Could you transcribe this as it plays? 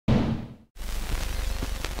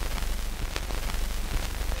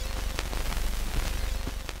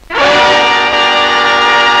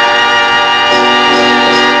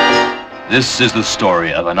This is the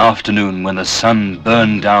story of an afternoon when the sun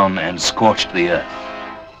burned down and scorched the earth,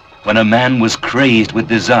 when a man was crazed with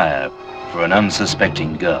desire for an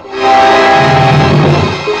unsuspecting girl.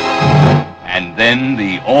 And then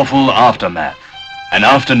the awful aftermath, an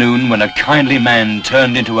afternoon when a kindly man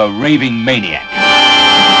turned into a raving maniac.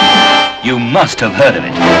 You must have heard of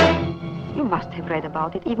it. You must have read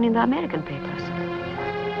about it, even in the American papers.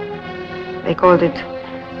 They called it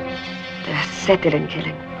the Settling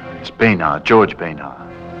killing. It's Baynard, George Baynard.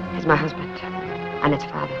 He's my husband, and its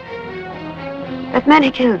father. That man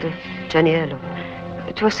he killed, Johnny Earlo.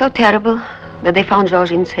 It was so terrible that they found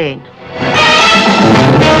George insane.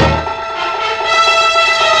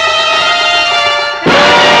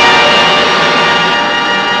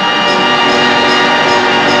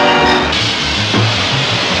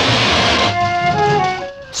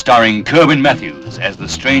 Starring Kerwin Mathews as the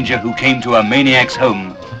stranger who came to a maniac's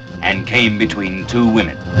home and came between two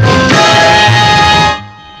women.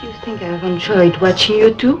 You think I've enjoyed watching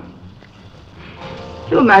you two?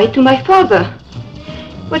 You're married to my father.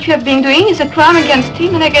 What you have been doing is a crime against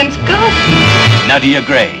him and against God. Nadia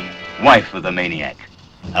Gray, wife of the maniac,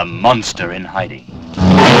 a monster in hiding.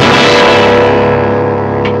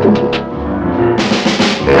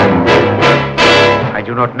 I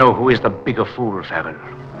do not know who is the bigger fool, Farrell.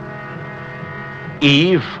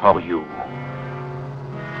 Eve or you?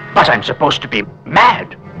 But I'm supposed to be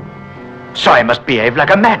mad, so I must behave like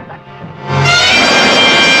a madman.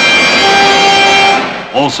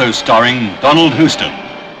 Also starring Donald Houston,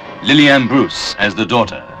 Lillian Bruce as the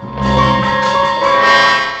daughter,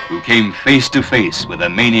 who came face to face with a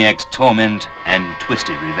maniac's torment and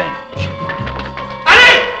twisted revenge.